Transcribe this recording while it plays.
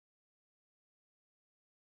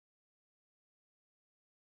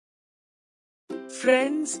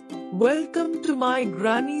Friends, welcome to my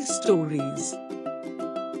Granny Stories.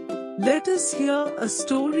 Let us hear a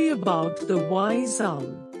story about the wise owl.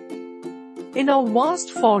 In a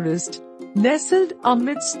vast forest, nestled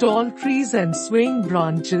amidst tall trees and swaying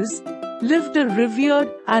branches, lived a revered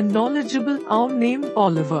and knowledgeable owl named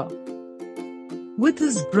Oliver. With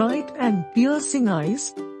his bright and piercing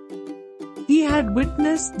eyes, he had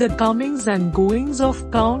witnessed the comings and goings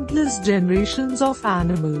of countless generations of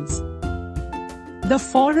animals. The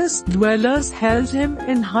forest dwellers held him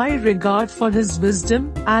in high regard for his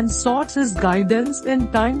wisdom and sought his guidance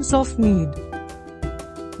in times of need.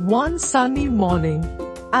 One sunny morning,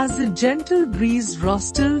 as a gentle breeze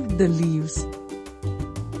rustled the leaves,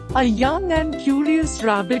 a young and curious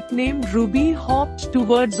rabbit named Ruby hopped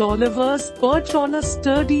towards Oliver's perch on a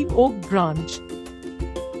sturdy oak branch.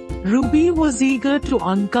 Ruby was eager to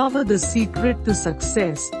uncover the secret to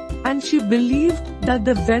success, and she believed that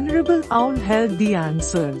the venerable owl held the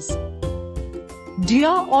answers.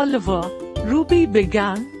 "Dear Oliver," Ruby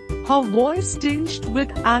began, her voice tinged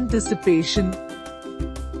with anticipation,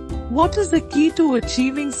 "what is the key to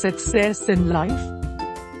achieving success in life?"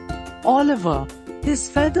 Oliver, his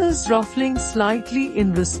feathers ruffling slightly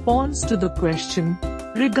in response to the question,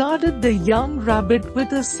 regarded the young rabbit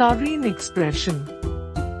with a serene expression.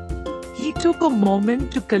 He took a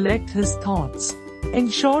moment to collect his thoughts,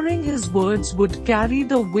 ensuring his words would carry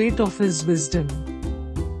the weight of his wisdom.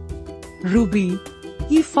 "Ruby,"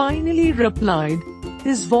 he finally replied,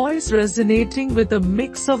 his voice resonating with a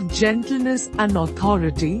mix of gentleness and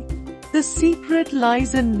authority, "the secret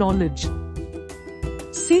lies in knowledge.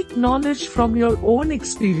 Seek knowledge from your own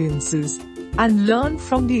experiences, and learn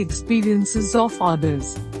from the experiences of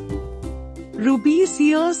others." Ruby's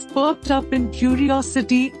ears perked up in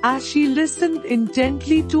curiosity as she listened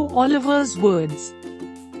intently to Oliver's words.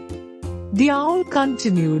 The owl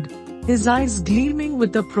continued, his eyes gleaming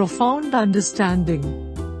with a profound understanding.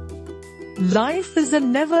 "Life is a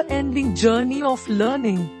never-ending journey of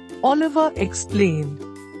learning," Oliver explained.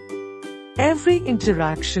 "Every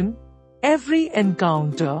interaction, every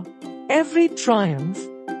encounter, every triumph,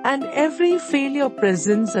 and every failure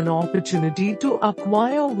presents an opportunity to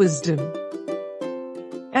acquire wisdom.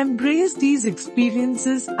 Embrace these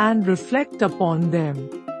experiences and reflect upon them.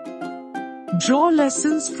 Draw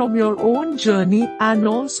lessons from your own journey and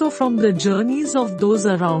also from the journeys of those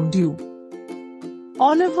around you."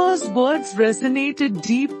 Oliver's words resonated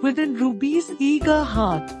deep within Ruby's eager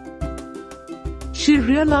heart. She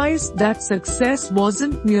realized that success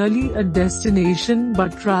wasn't merely a destination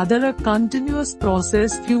but rather a continuous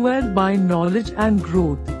process fueled by knowledge and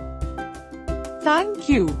growth. "Thank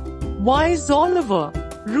you, wise Oliver,"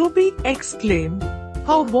 Ruby exclaimed,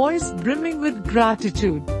 her voice brimming with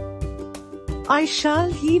gratitude. "I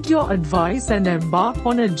shall heed your advice and embark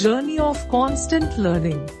on a journey of constant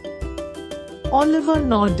learning." Oliver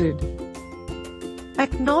nodded,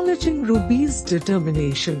 acknowledging Ruby's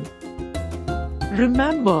determination.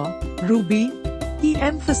 "Remember, Ruby," he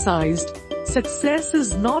emphasized, "success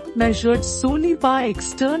is not measured solely by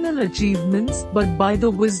external achievements but by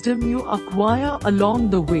the wisdom you acquire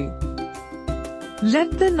along the way.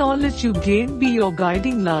 Let the knowledge you gain be your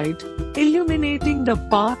guiding light, illuminating the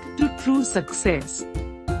path to true success."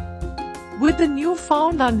 With a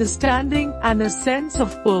newfound understanding and a sense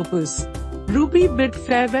of purpose, Ruby bid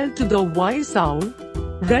farewell to the wise owl,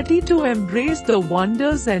 ready to embrace the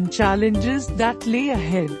wonders and challenges that lay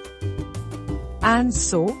ahead. And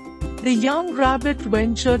so, the young rabbit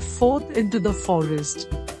ventured forth into the forest,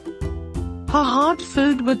 her heart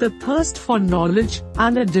filled with a thirst for knowledge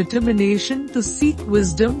and a determination to seek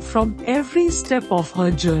wisdom from every step of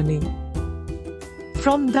her journey.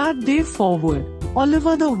 From that day forward,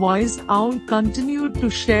 Oliver the wise owl continued to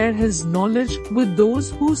share his knowledge with those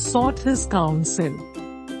who sought his counsel.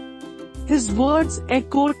 His words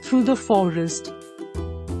echoed through the forest,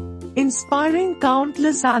 inspiring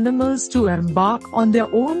countless animals to embark on their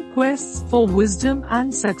own quests for wisdom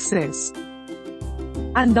and success.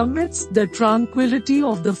 And amidst the tranquility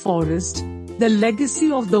of the forest, the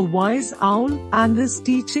legacy of the wise owl and his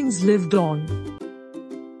teachings lived on,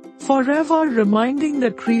 forever reminding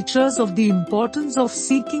the creatures of the importance of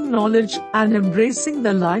seeking knowledge and embracing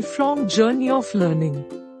the lifelong journey of learning.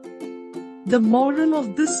 The moral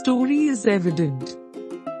of this story is evident.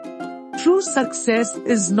 True success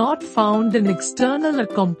is not found in external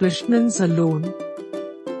accomplishments alone,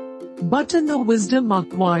 but in the wisdom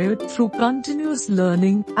acquired through continuous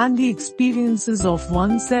learning and the experiences of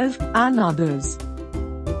oneself and others.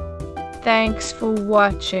 Thanks for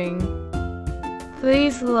watching.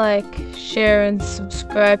 Please like, share and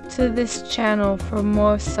subscribe to this channel for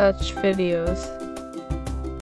more such videos.